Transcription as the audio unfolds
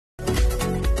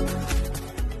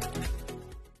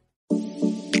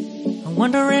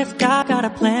wonder if God got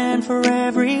a plan for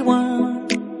everyone.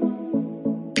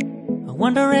 I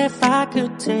wonder if I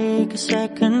could take a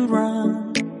second run.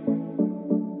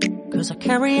 'Cause I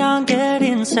carry on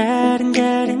getting sad and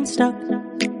getting stuck.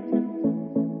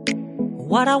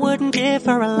 What I wouldn't give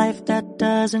for a life that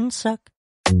doesn't suck.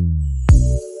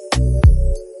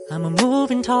 I'm a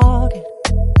moving target.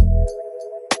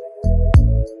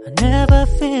 I never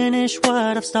finish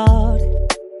what I've started.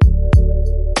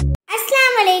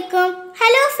 Assalamu alaikum.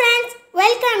 Hello friends.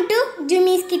 Welcome to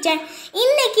Jimmy's Kitchen.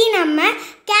 இன்னைக்கு நம்ம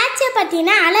கேட்ச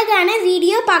பத்தின அழகான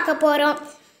video பார்க்க போறோம்.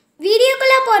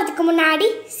 வீடியோக்குள்ள போறதுக்கு முன்னாடி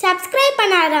Subscribe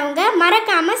பண்ணாதவங்க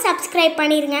மறக்காம Subscribe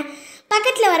பண்ணிருங்க.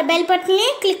 பக்கத்துல வர பெல்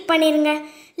பட்டனையும் கிளிக் பண்ணிருங்க.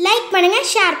 லைக் பண்ணுங்க,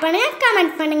 ஷேர் பண்ணுங்க,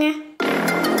 கமெண்ட் பண்ணுங்க.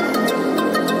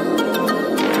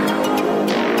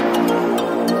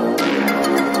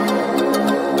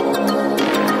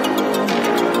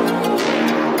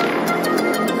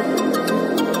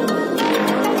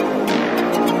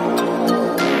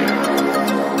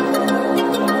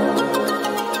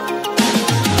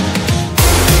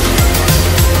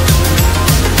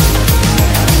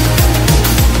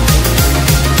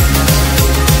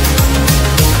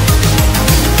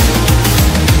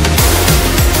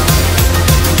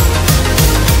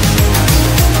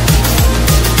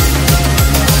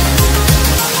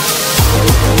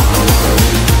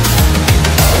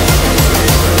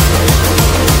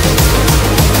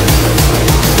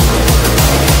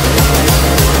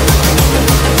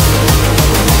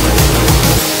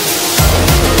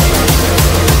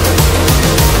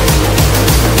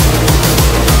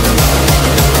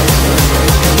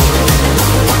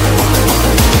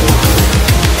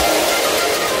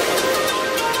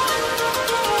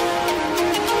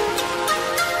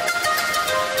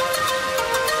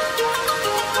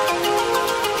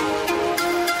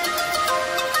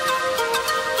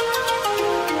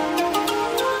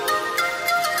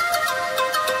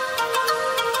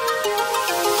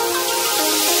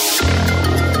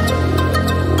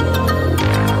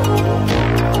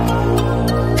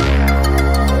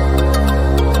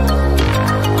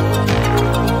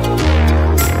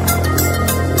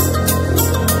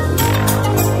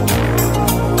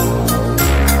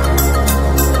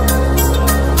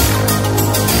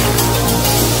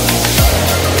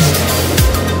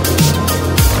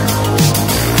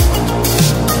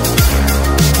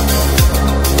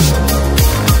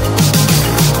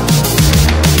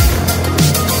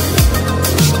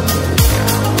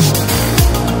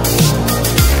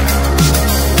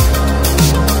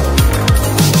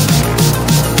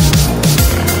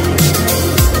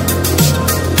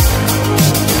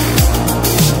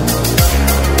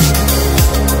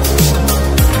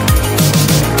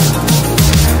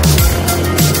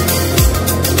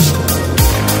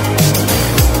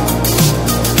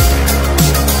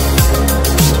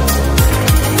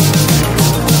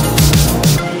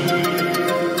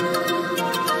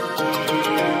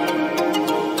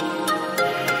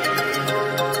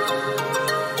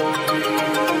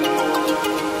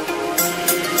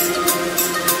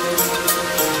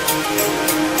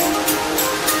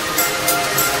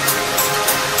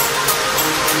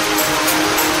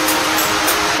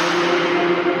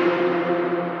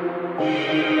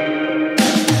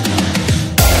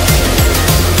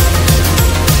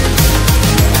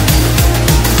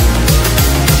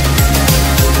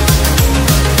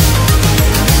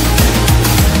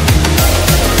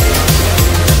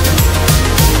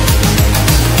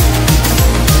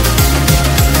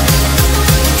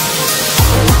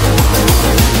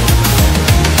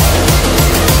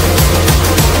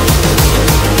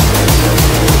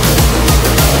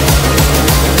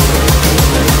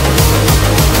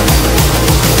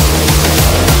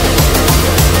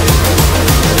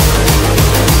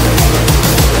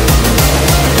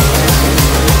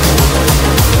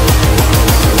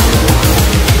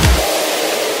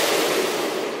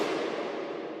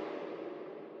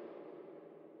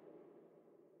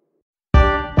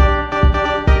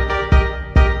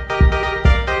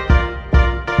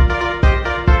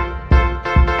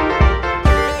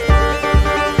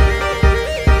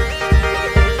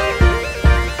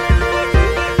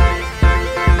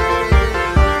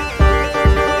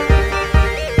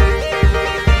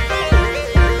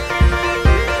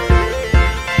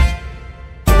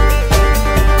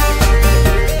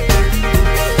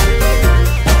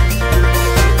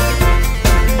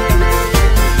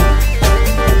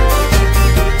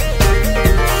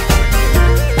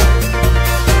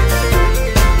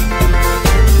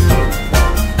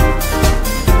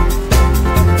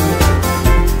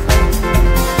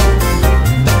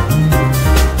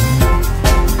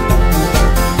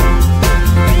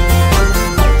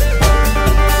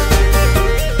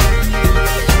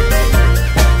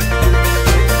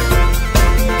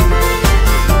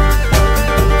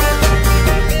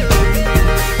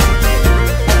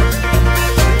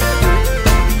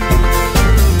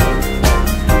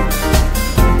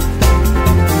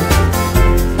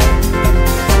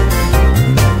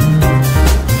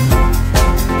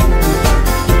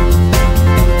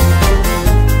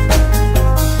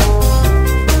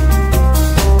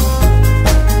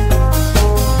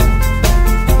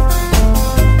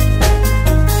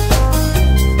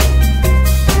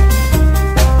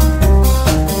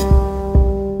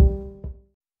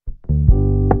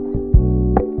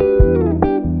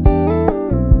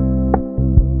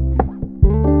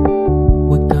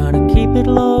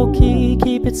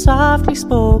 it softly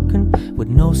spoken, with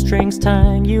no strings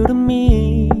tying you to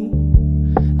me.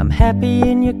 I'm happy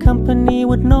in your company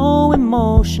with no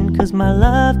emotion, 'cause my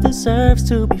love deserves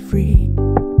to be free.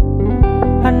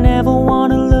 I never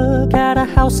wanna look at a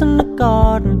house in the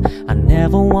garden, I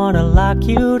never wanna lock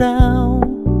you down.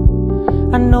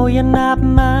 I know you're not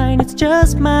mine, it's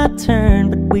just my turn,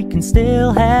 but we can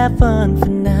still have fun for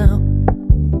now.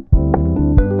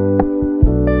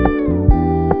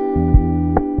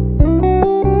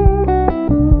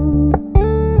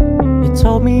 You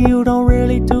told me you don't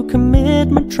really do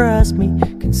commitment, trust me,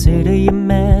 consider your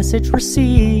message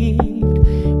received.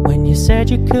 When you said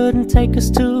you couldn't take us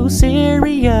too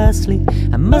seriously,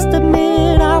 I must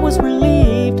admit I was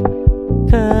relieved.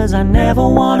 'Cause I never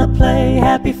wanna play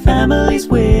happy families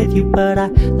with you, but I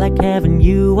like having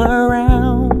you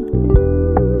around.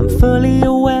 I'm fully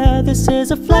aware this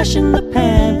is a flash in the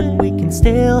pan, but we can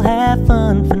still have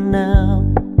fun for now.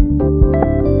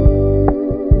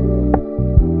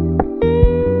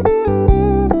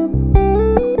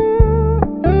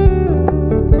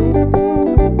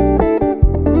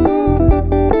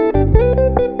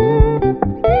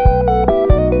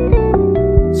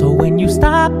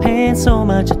 Stop paying so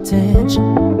much attention,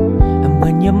 and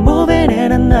when you're moving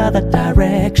in another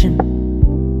direction,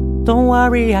 don't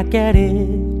worry, I get it.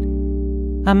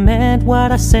 I meant what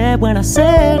I said when I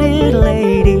said it,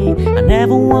 lady. I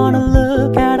never wanna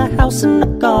look at a house in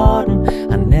the garden,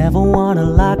 I never wanna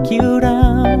lock you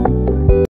down.